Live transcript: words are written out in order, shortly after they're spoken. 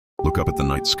Look up at the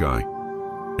night sky.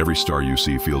 Every star you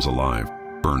see feels alive,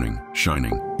 burning,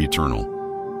 shining,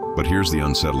 eternal. But here's the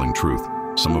unsettling truth.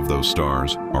 Some of those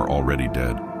stars are already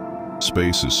dead.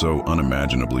 Space is so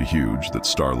unimaginably huge that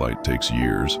starlight takes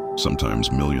years,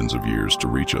 sometimes millions of years, to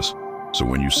reach us. So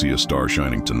when you see a star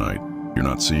shining tonight, you're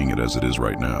not seeing it as it is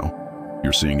right now.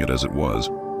 You're seeing it as it was,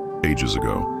 ages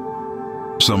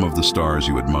ago. Some of the stars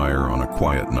you admire on a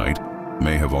quiet night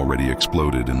may have already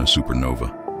exploded in a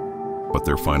supernova. But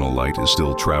their final light is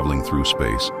still traveling through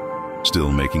space,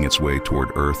 still making its way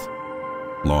toward Earth,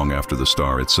 long after the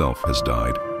star itself has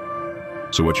died.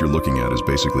 So what you're looking at is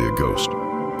basically a ghost,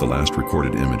 the last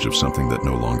recorded image of something that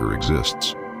no longer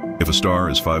exists. If a star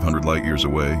is 500 light years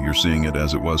away, you're seeing it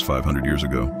as it was 500 years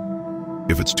ago.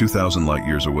 If it's 2,000 light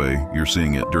years away, you're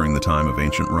seeing it during the time of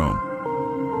ancient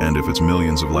Rome. And if it's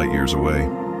millions of light years away,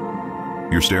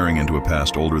 you're staring into a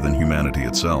past older than humanity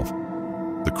itself.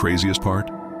 The craziest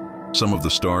part? Some of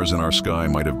the stars in our sky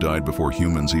might have died before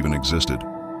humans even existed,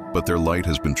 but their light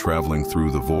has been traveling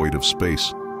through the void of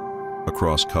space,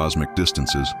 across cosmic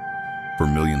distances, for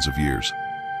millions of years,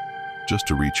 just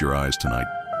to reach your eyes tonight.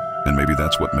 And maybe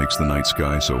that's what makes the night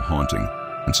sky so haunting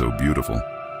and so beautiful.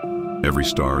 Every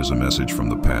star is a message from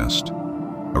the past,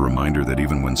 a reminder that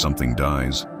even when something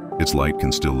dies, its light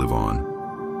can still live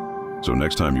on. So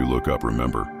next time you look up,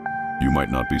 remember, you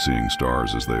might not be seeing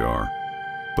stars as they are,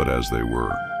 but as they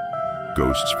were.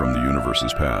 Ghosts from the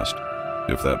universe's past.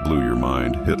 If that blew your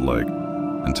mind, hit like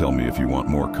and tell me if you want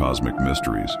more cosmic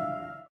mysteries.